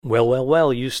Well, well,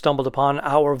 well, you stumbled upon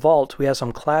our vault. We have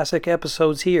some classic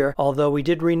episodes here, although we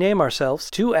did rename ourselves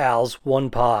Two Al's,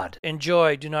 One Pod.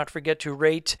 Enjoy. Do not forget to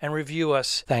rate and review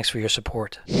us. Thanks for your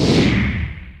support. I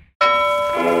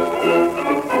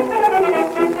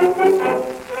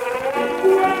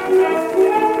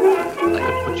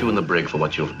could put you in the brig for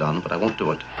what you've done, but I won't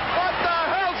do it.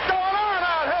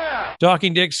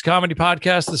 Talking Dicks Comedy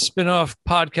Podcast, the spin-off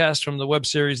podcast from the web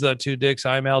series The Two Dicks.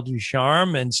 I'm Al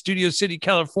Ducharme in Studio City,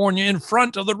 California, in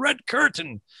front of the red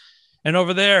curtain. And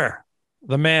over there,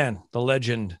 the man, the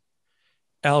legend,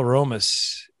 Al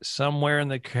Romas, somewhere in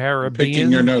the Caribbean.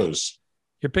 Picking your nose.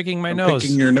 You're picking my I'm nose.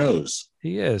 Picking your nose.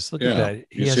 He is. Look at that.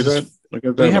 You see that? Look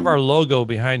at that. We have our logo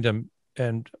behind him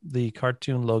and the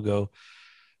cartoon logo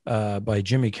by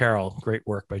Jimmy Carroll. Great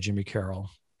work by Jimmy Carroll,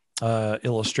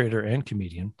 illustrator and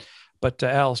comedian. But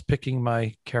Al's picking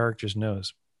my character's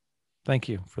nose. Thank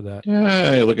you for that.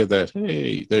 Hey, look at that.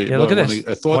 Hey, there you go. Look at this.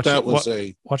 I thought that was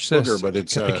a watch this. booger, but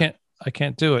it's I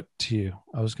can't do it to you.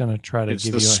 I was going to try to give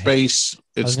you a space.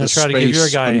 I was going to try to give your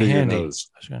guy a handy. I was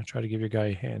going to try to give your guy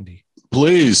a handy.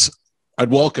 Please, I'd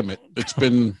welcome it. It's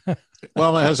been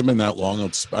well, it hasn't been that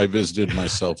long. I visited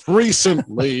myself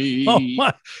recently. Oh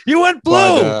my. You went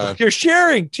blue. But, you're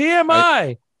sharing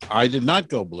TMI. I did not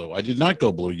go blue.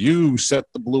 You set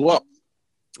the blue up.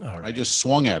 Right. I just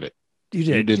swung at it. You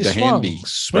did. You did the handy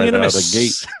swing right out of the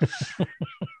gate.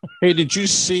 Hey, did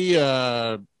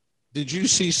you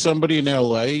see somebody in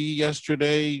LA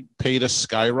yesterday paid a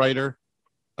skywriter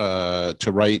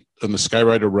to write on the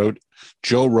skywriter wrote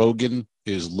Joe Rogan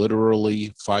is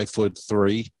literally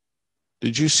 5'3"?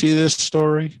 Did you see this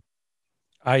story?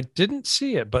 I didn't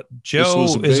see it, but Joe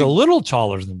is a little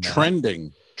taller than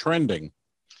that.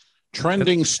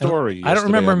 Trending story. I don't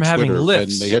remember him having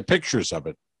lips. And they had pictures of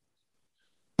it.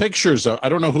 I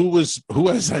don't know who has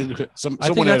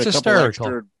someone had a couple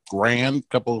extra grand,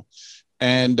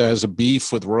 and has a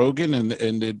beef with Rogan,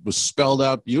 and it was spelled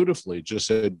out beautifully. It just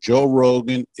said Joe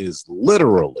Rogan is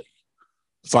literally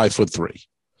 5'3".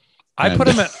 I put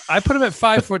him at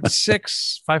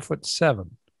 5'6", 5'7".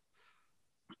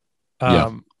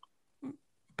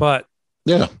 But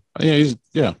yeah.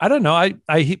 I don't know.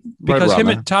 Because right him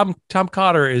and Tom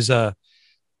Cotter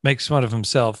makes fun of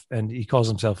himself, and he calls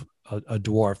himself a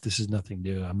dwarf. This is nothing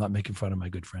new. I'm not making fun of my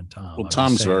good friend Tom. Well,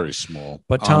 Tom's very small,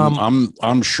 but Tom,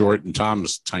 I'm short, and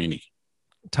Tom's tiny.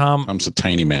 Tom's a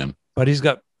tiny man, but he's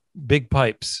got big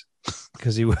pipes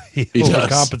because he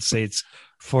overcompensates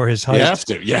for his height.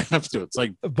 You have to. It's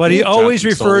like, but he always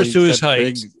refers to his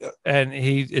height, and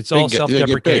it's all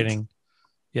self-deprecating.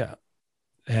 Yeah,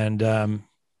 and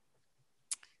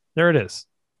there it is.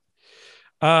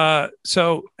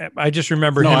 So I just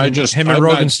remember him and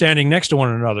Rogan standing next to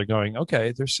one another going,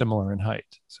 okay, they're similar in height.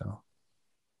 So.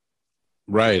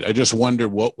 Right. I just wonder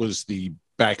what was the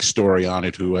backstory on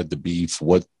it, who had the beef,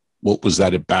 what was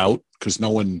that about? Because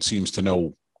no one seems to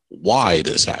know why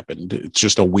this happened. It's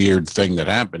just a weird thing that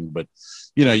happened, but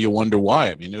you wonder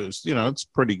why. I mean, it was, it's a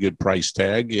pretty good price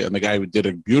tag. Yeah, and the guy did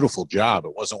a beautiful job.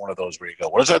 It wasn't one of those where you go,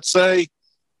 what does that say?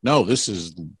 No, this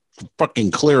is fucking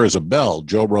clear as a bell.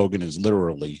 Joe Rogan is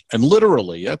literally,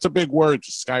 that's a big word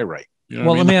to skywrite.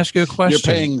 Let me ask you a question.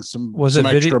 You're paying some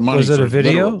extra money. Was it a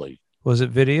video? Literally. Was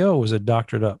it video? Or was it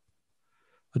doctored up?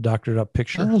 A doctored up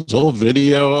picture? Oh, it's all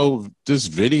video. This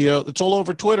video, it's all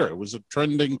over Twitter. It was a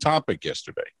trending topic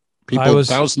yesterday.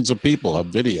 Thousands of people have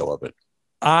video of it.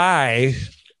 I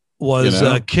was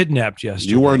kidnapped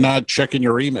yesterday. You were not checking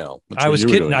your email. I was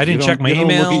kidding. I didn't check my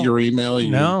email. Look at your email.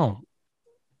 No.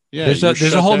 Yeah,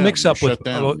 there's a whole mix-up with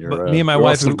me and my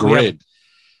wife. We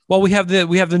have the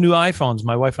new iPhones.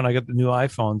 My wife and I got the new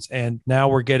iPhones, and now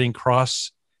we're getting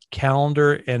cross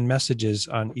calendar and messages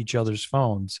on each other's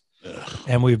phones.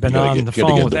 And we've been on the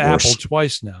phone with Apple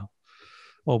twice now.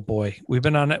 Oh boy, we've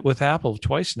been on it with Apple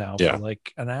twice now for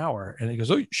like an hour. And he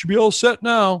goes, "Oh, you should be all set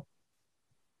now."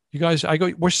 You guys, I go,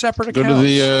 we're separate accounts.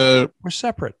 We're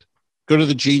separate. Go to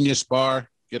the Genius Bar,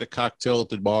 get a cocktail at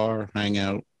the bar, hang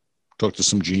out. Talk to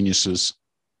some geniuses.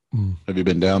 Have you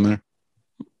been down there?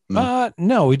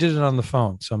 No, we did it on the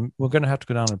phone. So we're going to have to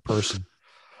go down in person.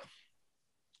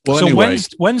 Well, so anyway.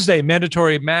 Wednesday,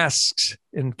 mandatory masks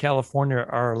in California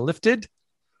are lifted.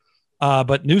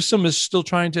 But Newsom is still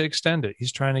trying to extend it.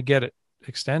 He's trying to get it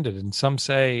extended. And some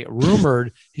say,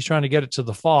 rumored, he's trying to get it to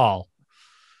the fall.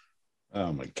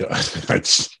 Oh, my God.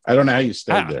 I don't know how you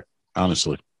stayed there,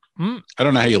 honestly. I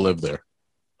don't know how you live there.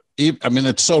 I mean,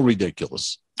 it's so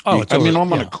ridiculous. Oh, I'm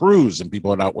on a cruise and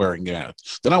people are not wearing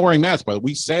masks. They're not wearing masks, but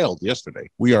we sailed yesterday.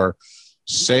 We are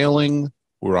sailing.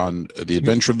 We're on the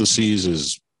Adventure of the Seas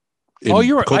is in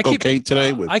Coco Cay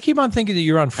today. With I keep on thinking that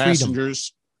you're on Freedom.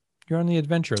 Passengers. You're on the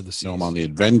Adventure of the Seas. No, I'm on the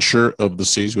Adventure of the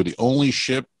Seas. We're the only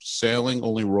ship sailing,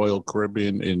 only Royal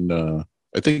Caribbean in,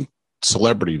 I think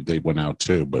Celebrity, they went out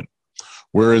too, but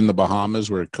we're in the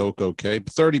Bahamas. We're at Coco Cay,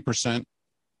 30%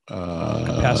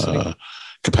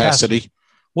 capacity.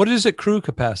 What is it, crew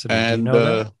capacity? And do you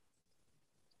know that?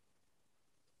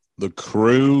 The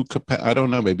crew, I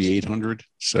don't know, maybe 800,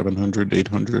 700,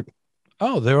 800.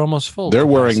 Oh, they're almost full. They're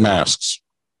wearing masks.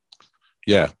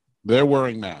 Yeah, they're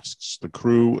wearing masks. The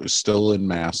crew is still in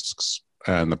masks,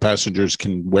 and the passengers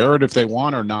can wear it if they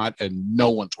want or not, and no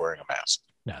one's wearing a mask.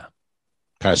 No.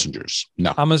 Passengers,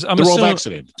 no. I'm they're all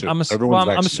vaccinated, too. I'm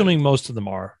assuming most of them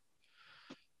are.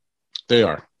 They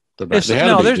are. They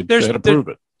had to prove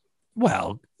it.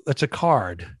 Well, it's a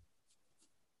card.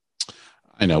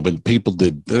 I know, but people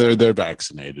they're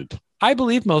vaccinated. I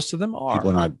believe most of them are.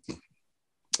 People are not.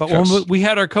 But when we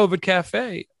had our COVID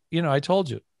cafe, I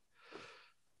told you,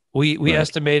 we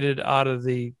estimated out of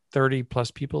the 30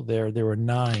 plus people there were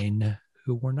 9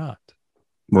 who were not.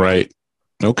 Right.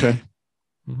 Okay.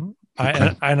 Mm-hmm.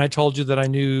 I told you that I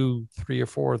knew 3 or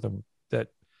 4 of them that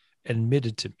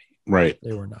admitted to me. Right.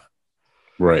 They were not.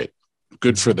 Right.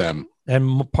 Good for them.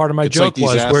 And part of my joke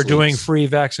was we're doing free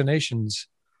vaccinations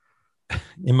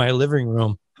in my living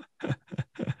room.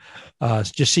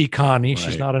 Just see Connie. Right.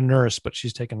 She's not a nurse, but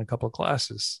she's taken a couple of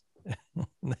classes.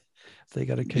 They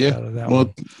got a kick out of that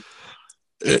one.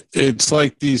 It's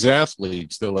like these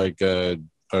athletes. They're like,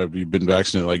 have you been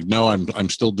vaccinated? Like, no, I'm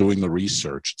still doing the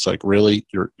research. It's like, really?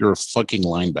 You're a fucking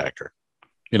linebacker.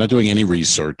 You're not doing any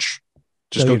research.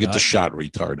 Just go get the shot,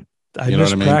 retard. I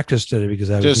just practiced today because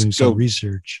I was doing some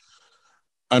research.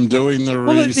 I'm doing the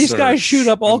research. These guys shoot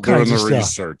up all kinds of stuff.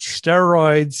 Research.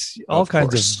 Steroids, all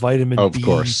kinds of vitamin B. Of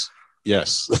course.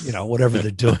 Yes. Whatever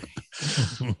they're doing.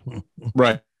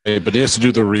 Right. But he has to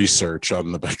do the research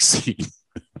on the vaccine.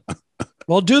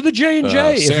 Well, do the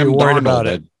J&J if you're worried about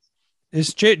it.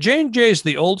 Is J&J is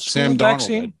the old school Sam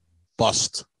vaccine?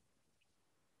 Bust.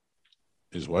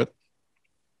 Is what?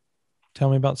 Tell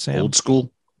me about Sam. Old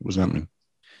school? What does that mean?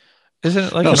 Isn't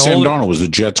it like Sam Darnold was the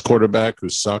Jets quarterback who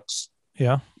sucks.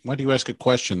 Yeah. Why do you ask a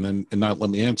question and not let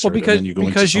me answer? Well, because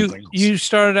you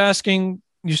started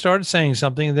saying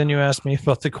something, and then you asked me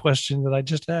about the question that I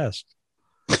just asked.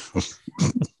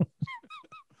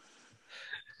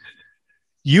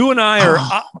 You and I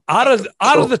are out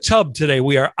of the tub today.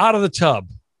 We are out of the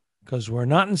tub because we're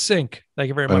not in sync. Thank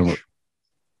you very much.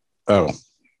 No,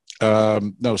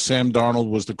 Sam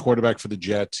Darnold was the quarterback for the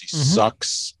Jets. He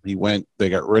sucks. They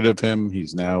got rid of him.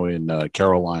 He's now in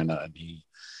Carolina, and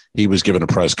he was given a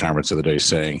press conference the other day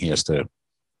saying he has to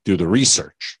do the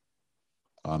research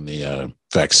on the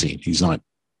vaccine. He's not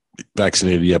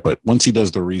vaccinated yet, but once he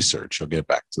does the research, he'll get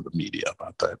back to the media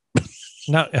about that.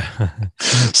 No.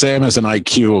 Sam has an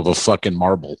IQ of a fucking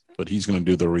marble, but he's going to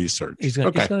do the research. He's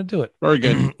going to do it. Very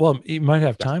good. Well, he might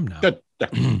have time now. Good.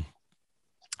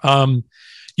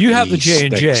 You have the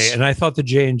J&J, and I thought the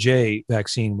J&J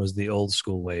vaccine was the old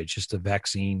school way. It's just a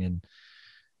vaccine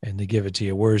and they give it to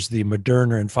you. Whereas the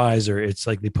Moderna and Pfizer, it's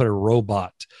like they put a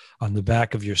robot on the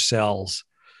back of your cells,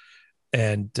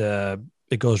 and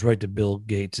it goes right to Bill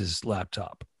Gates's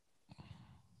laptop.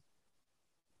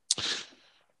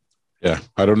 Yeah,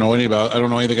 I don't know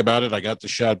anything about it. I got the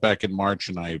shot back in March,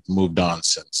 and I've moved on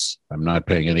since. I'm not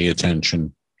paying any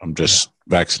attention. I'm just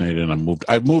vaccinated, and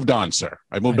I've moved on, sir.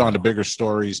 I moved on to bigger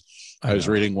stories. I was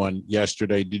reading one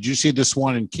yesterday. Did you see this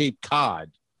one in Cape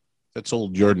Cod? That's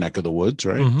your neck of the woods,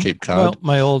 right? Mm-hmm. Cape Cod. Well,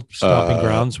 my old stomping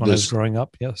grounds when I was growing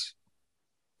up. Yes.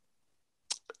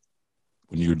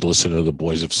 When you'd listen to the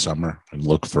Boys of Summer and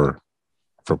look for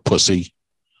pussy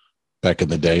back in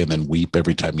the day, and then weep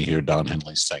every time you hear Don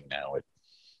Henley sing now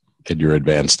at your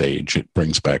advanced age. It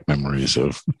brings back memories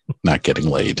of not getting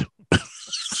laid.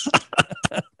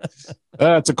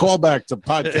 It's a callback to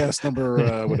podcast number,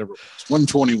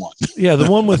 121. Yeah,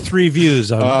 the one with 3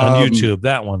 views on YouTube,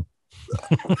 that one.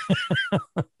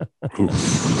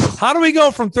 How do we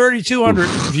go from 3,200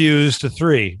 views to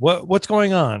 3? What's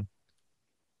going on?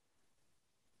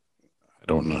 I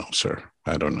don't know, sir.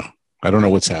 I don't know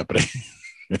what's happening.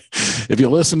 If you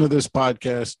listen to this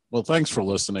podcast, well, thanks for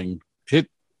listening. Hit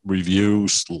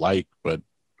reviews, but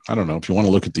I don't know if you want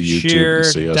to look at the YouTube Share, and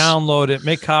see us. Download it,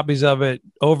 make copies of it,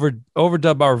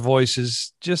 overdub our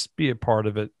voices. Just be a part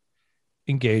of it.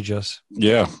 Engage us.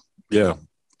 Yeah,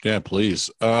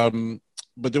 please. But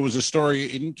there was a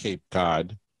story in Cape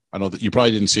Cod. I know that you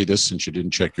probably didn't see this since you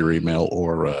didn't check your email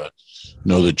or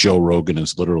know that Joe Rogan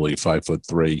is literally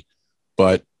 5'3",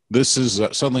 but this is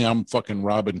suddenly I'm fucking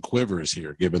Robin Quivers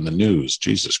here giving the news.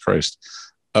 Jesus Christ.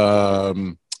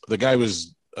 The guy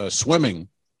was swimming.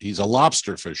 He's a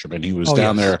lobster fisherman. He was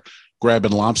down there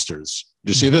grabbing lobsters.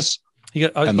 Did you see this? He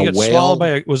got swallowed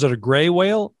by was it a gray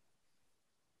whale?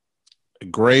 A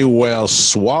gray whale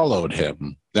swallowed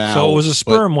him. Now, so it was a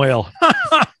sperm whale. Wow,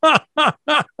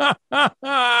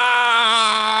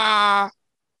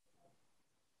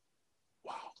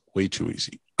 way too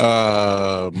easy.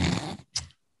 Other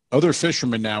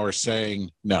fishermen now are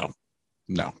saying no.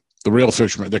 The real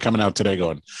fishermen, they're coming out today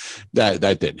going, that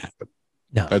didn't happen.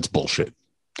 No, that's bullshit.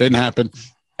 Didn't happen.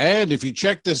 And if you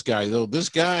check this guy, though, this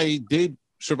guy did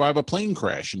survive a plane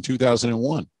crash in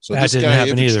 2001. So that this didn't guy,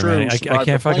 happen either, true, man. I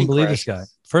can't fucking believe this guy.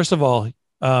 First of all,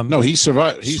 no, he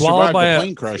survived. He survived a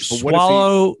plane crash.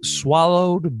 But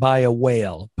swallowed by a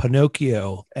whale,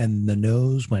 Pinocchio, and the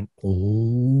nose went.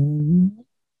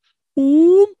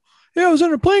 Yeah, I was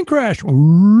in a plane crash.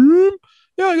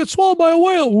 Yeah, I got swallowed by a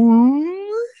whale.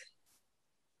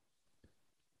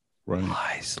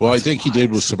 Right. Well, I think he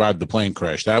did was survive the plane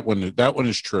crash. That one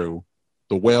is true.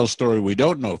 The whale story, we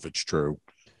don't know if it's true.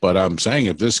 But I'm saying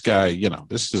if this guy,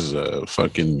 this is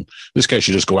this guy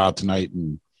should just go out tonight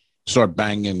and start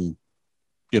banging,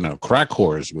 crack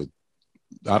whores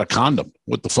without a condom.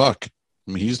 What the fuck?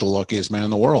 I mean, he's the luckiest man in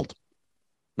the world.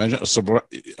 Imagine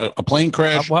a plane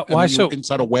crash. Why so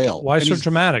inside a whale? Why so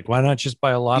dramatic? Why not just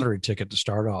buy a lottery ticket to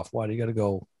start off? Why do you got to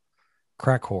go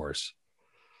crack whores?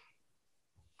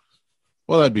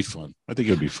 Well, that'd be fun. I think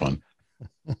it would be fun.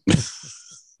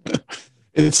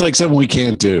 It's like something we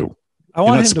can't do. I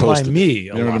want him to buy me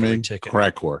a lottery ticket.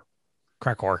 Crack whore.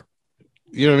 Crack whore.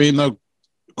 You know what I mean? No,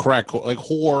 crack whore. Like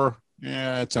whore.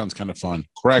 Yeah, it sounds kind of fun.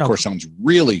 Crack whore sounds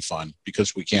really fun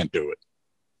because we can't do it.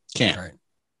 Can't.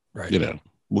 Right.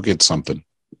 We'll get something.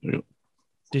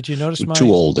 Did you notice We're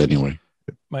too old anyway.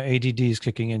 My ADD is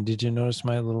kicking in. Did you notice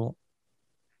my little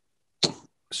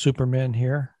Superman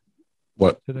here?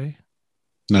 What? Today?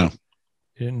 No.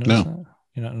 You didn't notice that?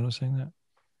 You're not noticing that?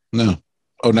 No.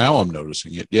 Oh, now I'm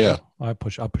noticing it. Yeah. I'll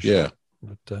push. Yeah.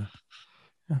 But,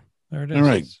 there it is. All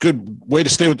right. Good way to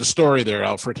stay with the story there,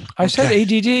 Alfred. I said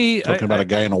ADD. Talking about a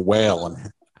guy in a whale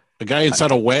and a guy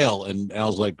inside a whale. And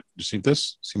Al's like, you see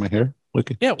this? See my hair?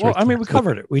 Look. Yeah. Well, I mean, we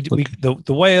covered it. We the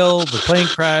whale, the plane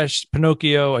crash,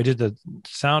 Pinocchio. I did the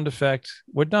sound effect.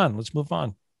 We're done. Let's move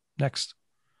on. Next.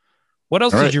 What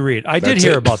else did you read? I did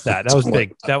hear about that. That was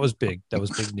big. That was big. That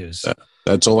was big news.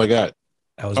 That's all I got.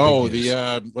 That was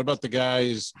what about the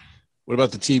guys? What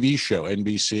about the TV show?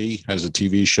 NBC has a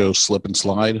TV show, Slip and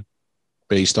Slide,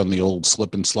 based on the old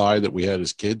Slip and Slide that we had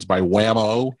as kids by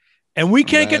Whammo. And we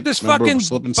can't get this fucking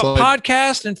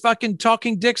podcast and fucking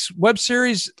Talking Dicks web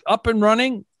series up and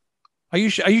running. Are you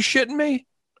shitting me?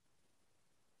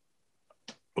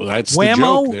 Well, that's the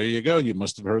joke. There you go. You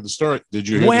must have heard the story. Did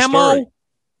you hear the story?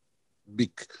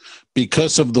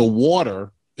 Because of the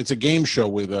water, it's a game show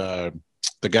with the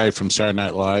guy from Saturday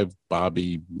Night Live,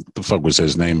 Bobby. The fuck was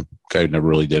his name? Guy who never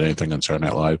really did anything on Saturday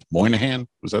Night Live. Moynihan,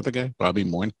 was that the guy? Bobby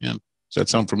Moynihan. Does that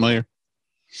sound familiar?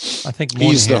 I think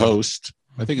he's the host.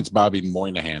 I think it's Bobby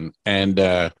Moynihan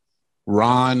and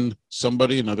Ron.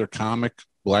 Somebody, another comic,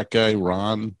 black guy,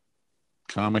 Ron,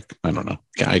 comic. I don't know.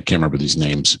 I can't remember these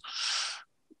names.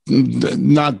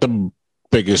 Not the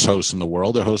biggest host in the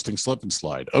world. They're hosting Slip and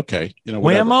Slide. Okay.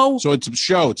 Whammo? So it's a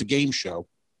show. It's a game show.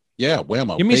 Yeah,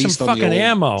 Whammo. Give me some fucking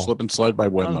ammo. Slip and Slide by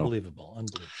Whammo. Unbelievable.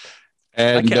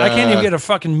 And I can't even get a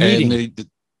fucking meeting.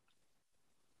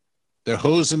 They're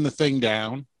hosing the thing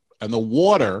down, and the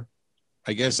water,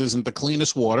 I guess, isn't the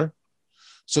cleanest water.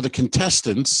 So the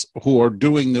contestants who are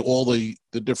doing all the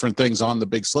different things on the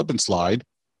big Slip and Slide,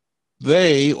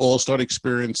 they all start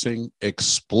experiencing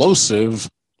explosive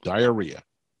diarrhea.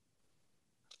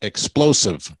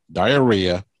 Explosive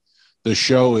diarrhea. The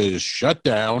show is shut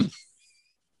down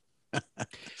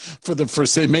for the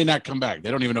first. It may not come back.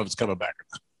 They don't even know if it's coming back.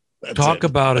 Talk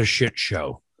about a shit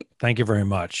show. Thank you very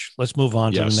much. Let's move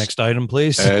on to the next item,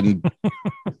 please. And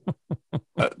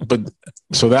but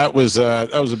so that was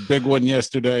a big one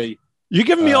yesterday. You're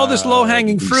giving me all this low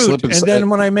hanging fruit, and then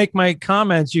when I make my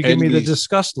comments, you give me the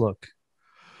disgust look.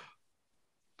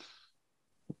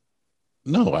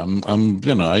 No, I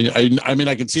mean,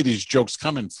 I can see these jokes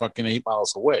coming fucking 8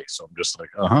 miles away. So I'm just like,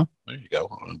 there you go.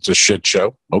 It's a shit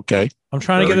show. Okay. I'm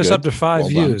trying to get us up to 5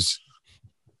 views.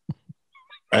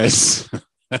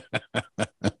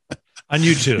 On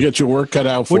YouTube. You get your work cut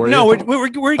out for you. No,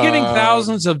 we're getting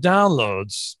thousands of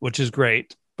downloads, which is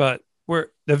great. But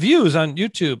the views on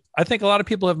YouTube, I think a lot of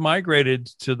people have migrated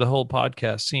to the whole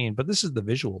podcast scene, but this is the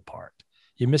visual part.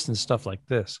 You're missing stuff like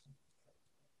this.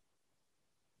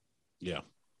 Yeah.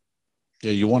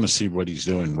 Yeah, you want to see what he's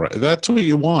doing, right? That's what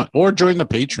you want. Or join the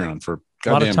Patreon for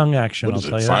a lot of tongue action. I'll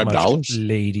tell you $5,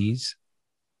 ladies.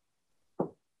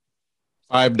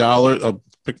 $5. I'll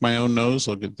pick my own nose.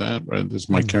 Look at that. Right, this is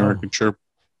my caricature.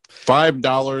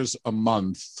 $5 a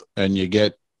month, and you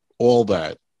get all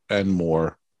that and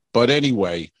more. But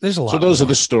anyway, there's a lot. So those are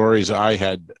the stories I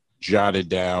had jotted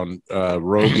down.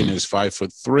 Rogan is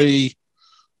 5'3".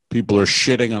 People are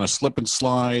shitting on a slip and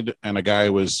slide, and a guy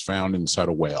was found inside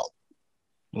a whale.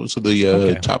 Those are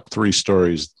the top 3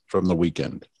 stories from the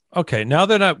weekend. Okay, now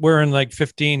that we're in like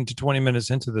 15 to 20 minutes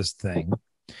into this thing,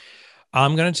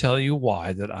 I'm going to tell you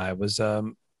why that I was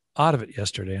out of it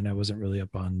yesterday, and I wasn't really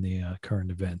up on the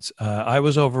current events. I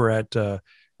was over at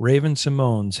Raven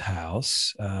Simone's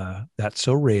house. That's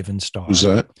So Raven Star. Who's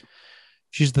that?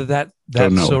 She's That's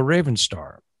So Raven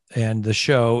Star, and the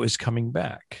show is coming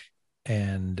back.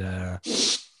 And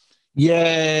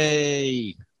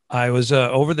yay! I was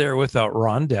over there with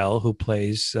Rondell, who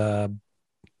plays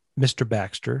Mr.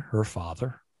 Baxter, her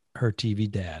father, her TV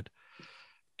dad,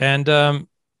 and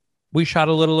we shot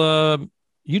a little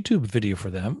YouTube video for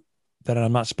them that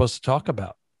I'm not supposed to talk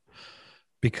about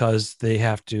because they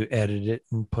have to edit it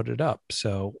and put it up.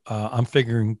 So I'm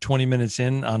figuring 20 minutes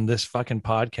in on this fucking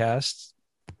podcast,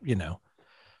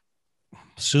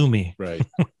 sue me. Right.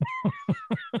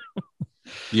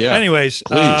 Yeah. Anyways,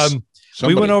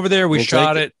 we went over there. We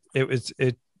shot it. It was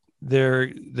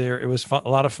fun, a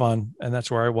lot of fun, and that's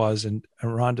where I was. And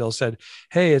Rondell said,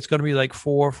 "Hey, it's going to be like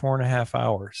 4.5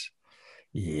 hours."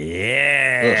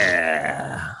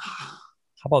 Yeah.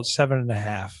 How about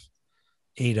 7.5,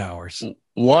 8 hours?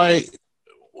 Why?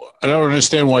 I don't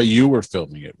understand why you were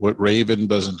filming it. What Raven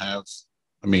doesn't have.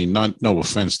 I mean, no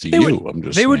offense to you. I'm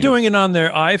just. They were doing it on their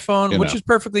iPhone, which is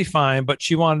perfectly fine, but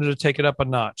she wanted to take it up a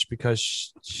notch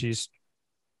because she's.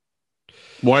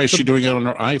 Why is she doing it on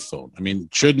her iPhone? I mean,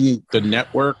 shouldn't the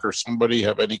network or somebody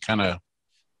have any kind of?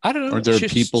 I don't know. Are there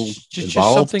people involved? Just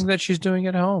something that she's doing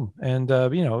at home, and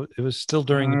it was still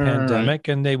during the pandemic,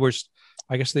 and they were.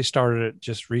 I guess they started it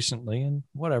just recently, and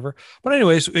whatever. But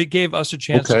anyways, it gave us a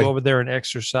chance to go over there and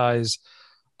exercise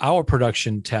our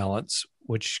production talents,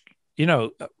 which.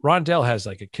 Rondell has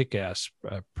like a kick-ass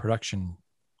production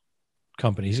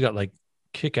company. He's got like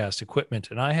kick-ass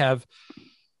equipment, and I have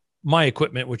my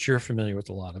equipment, which you're familiar with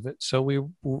a lot of it. So we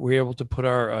were able to put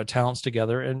our talents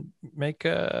together and make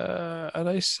a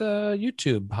nice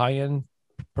YouTube high-end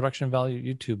production value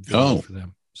YouTube video for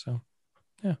them. So,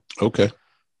 yeah. Okay.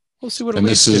 We'll see what. And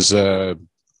this is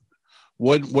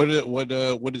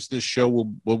what is this show?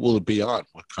 What will it be on?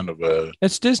 What kind of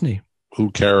It's Disney.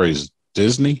 Who carries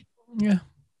Disney? Yeah,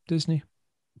 Disney.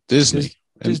 Disney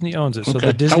owns it. So okay.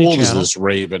 the Disney How old channel, is this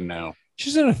Raven now?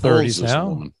 She's in her 30s now.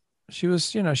 Woman? She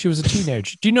was a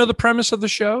teenager. Do you know the premise of the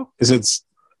show? Is it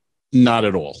not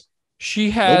at all?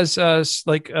 She has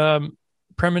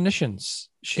premonitions.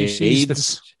 She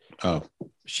sees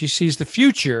she sees the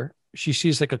future. She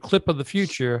sees like a clip of the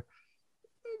future,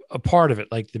 a part of it,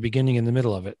 like the beginning and the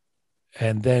middle of it,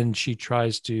 and then she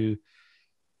tries to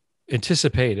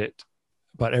anticipate it,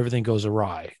 but everything goes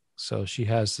awry. So she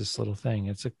has this little thing.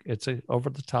 It's a over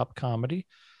the top comedy,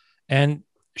 and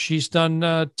she's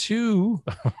done 2.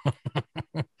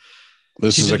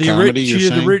 This is a comedy. She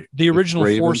did the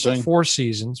original 4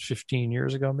 seasons, 15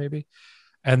 years ago, maybe,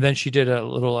 and then she did a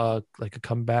little like a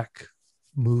comeback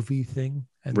movie thing.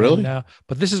 And really? Now,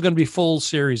 but this is going to be full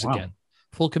series again,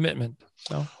 full commitment.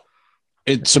 So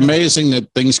it's amazing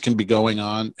that things can be going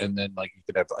on, and then like you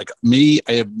could have like me.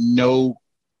 I have no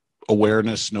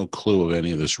awareness, no clue of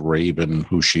any of this Raven,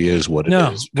 who she is, what it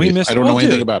is. I don't know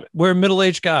anything about it. We're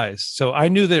middle-aged guys, so I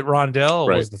knew that Rondell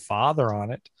was the father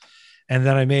on it, and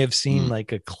then I may have seen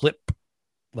like a clip,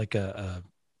 like a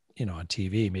on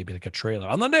TV, maybe like a trailer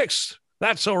on the next.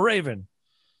 That's So Raven,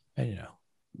 and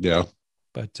yeah,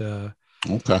 but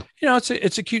okay,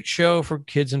 it's a cute show for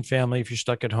kids and family if you're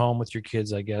stuck at home with your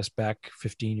kids, I guess, back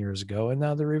 15 years ago, and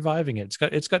now they're reviving it.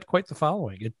 It's got quite the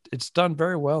following. It's done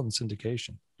very well in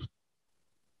syndication.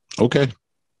 Okay,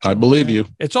 I believe you.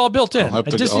 It's all built in.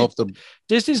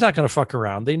 Disney's not going to fuck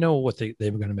around. They know what they're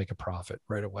going to make a profit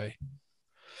right away,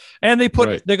 and they're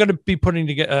going to be putting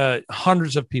together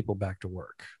hundreds of people back to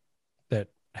work that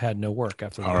had no work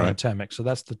after the pandemic. So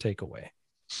that's the takeaway.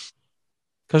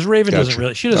 Because Raven doesn't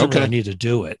really need to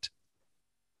do it,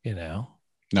 No.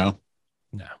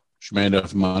 She made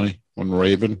enough money on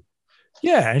Raven.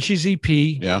 Yeah, and she's EP.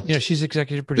 Yeah, she's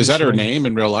executive producer. Is that her name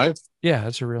in real life? Yeah,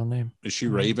 that's her real name. Is she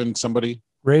Raven? Somebody?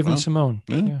 Raven Simone.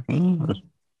 Yeah.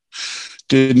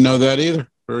 Didn't know that either.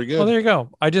 Very good. Well, there you go.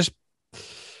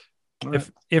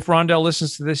 If Rondell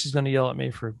listens to this, he's going to yell at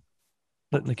me for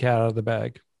letting the cat out of the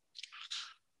bag.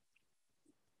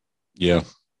 Yeah.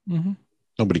 Mm-hmm.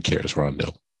 Nobody cares,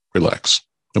 Rondell. Relax.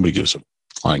 Nobody gives a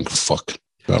flying fuck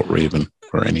about Raven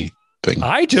or anything.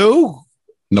 I do.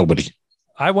 Nobody.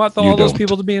 I want all those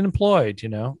people to be employed,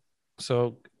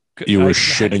 So you were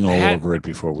shitting all over it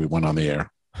before we went on the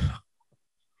air.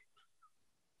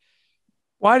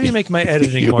 Why do you make my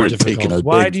editing more difficult?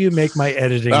 Why do you make my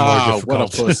editing more difficult? What a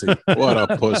pussy. What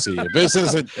a pussy. If this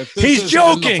isn't He's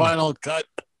joking. The final cut.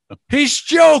 He's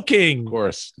joking. Of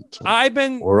course.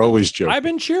 We're always joking. I've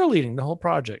been cheerleading the whole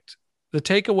project. The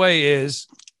takeaway is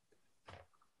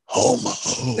homo.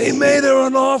 They made her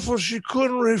an offer she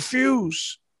couldn't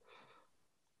refuse.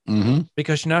 Mm-hmm.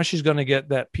 Because now she's going to get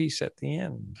that piece at the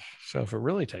end. So if it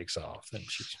really takes off, then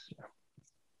she's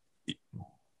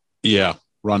Yeah.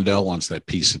 Rondell wants that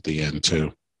piece at the end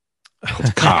too.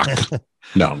 Cock.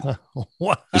 No.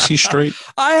 What? Is he straight?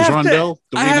 I have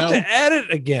to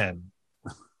edit again.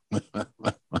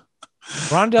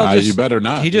 Rondell you better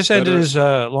not. He just ended his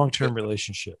long-term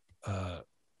relationship.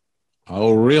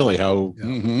 Oh, really? How? Yeah.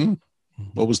 Mm-hmm.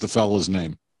 What was the fella's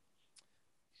name?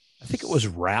 I think it was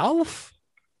Ralph.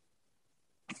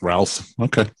 Ralph.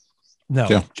 Okay. No,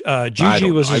 yeah.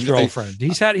 Gigi was his girlfriend.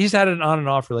 He's had an on and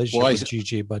off relationship with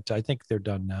Gigi, but I think they're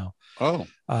done now. Oh,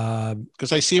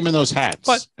 because I see him in those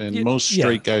hats, and most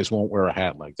straight guys won't wear a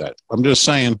hat like that. I'm just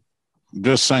saying,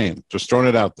 just throwing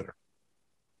it out there.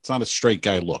 It's not a straight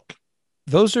guy look.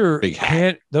 Those are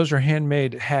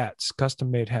handmade hats,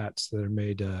 custom made hats that are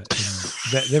made.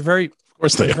 They're very, of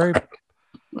course they are.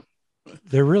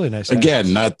 They're really nice. Again,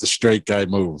 hats. Not the straight guy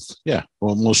move. Yeah,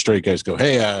 well, most straight guys go,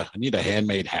 "Hey, I need a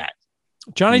handmade hat."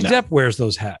 Johnny Depp wears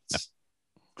those hats.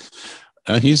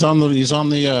 He's on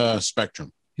the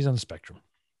spectrum. He's on the spectrum.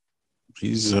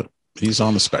 He's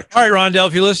on the spectrum. All right, Rondell,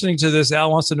 if you're listening to this, Al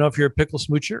wants to know if you're a pickle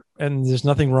smoocher, and there's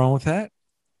nothing wrong with that.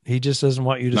 He just doesn't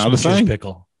want you to smooch his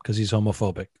pickle because he's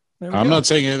homophobic. I'm not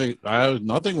saying anything.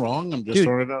 Nothing wrong. I'm just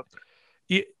throwing it out there.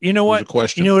 You know what?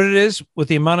 Question. You know what it is? With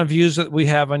the amount of views that we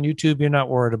have on YouTube, you're not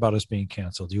worried about us being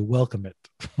canceled. You welcome it.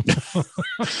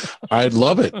 I'd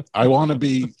love it. I want to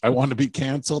be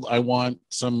canceled. I want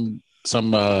some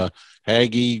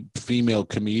haggy female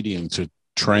comedian to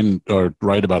trend or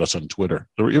write about us on Twitter.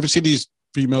 You ever see these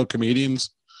female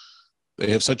comedians?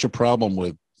 They have such a problem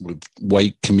with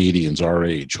white comedians our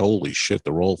age. Holy shit,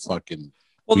 they're all fucking.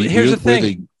 Well, here's the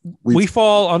thing: we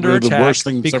fall under attack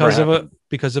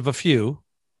because of a few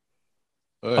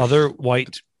other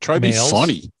white. Try to be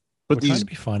funny, but these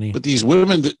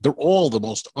women, they're all the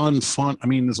most unfun. I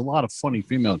mean, there's a lot of funny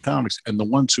female comics, and the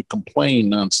ones who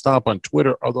complain nonstop on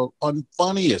Twitter are the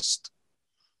unfunniest.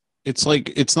 It's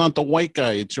like it's not the white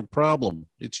guy; it's your problem.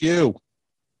 It's you.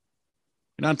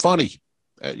 You're not funny.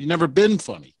 You've never been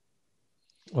funny.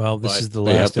 Well, this is the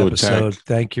last episode.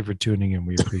 Thank you for tuning in.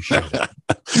 We appreciate it.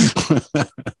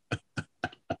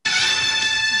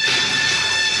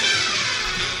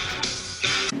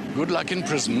 Good luck in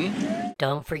prison.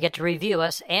 Don't forget to review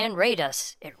us and rate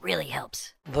us. It really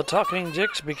helps. The Talking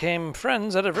Dicks became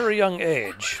friends at a very young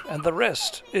age, and the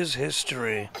rest is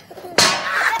history.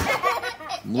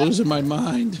 I'm losing my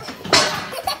mind.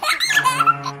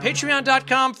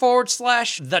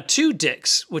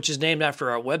 Patreon.com/The2Dicks, which is named after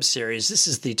our web series. This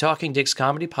is the Talking Dicks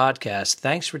Comedy Podcast.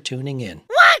 Thanks for tuning in.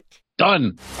 What?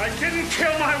 Done. I didn't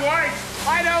kill my wife.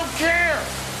 I don't care.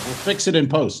 We'll fix it in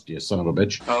post, you son of a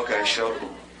bitch. Okay, sure. All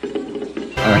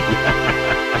right.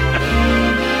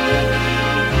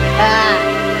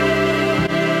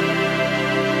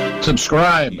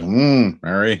 Subscribe.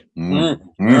 Mary. Go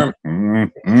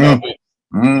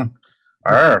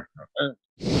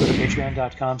to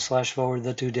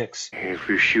patreon.com/The2Dicks. If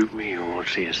you shoot me, you won't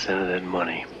see a cent of that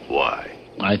money. Why?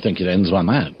 I think it ends on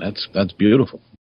that. That's beautiful.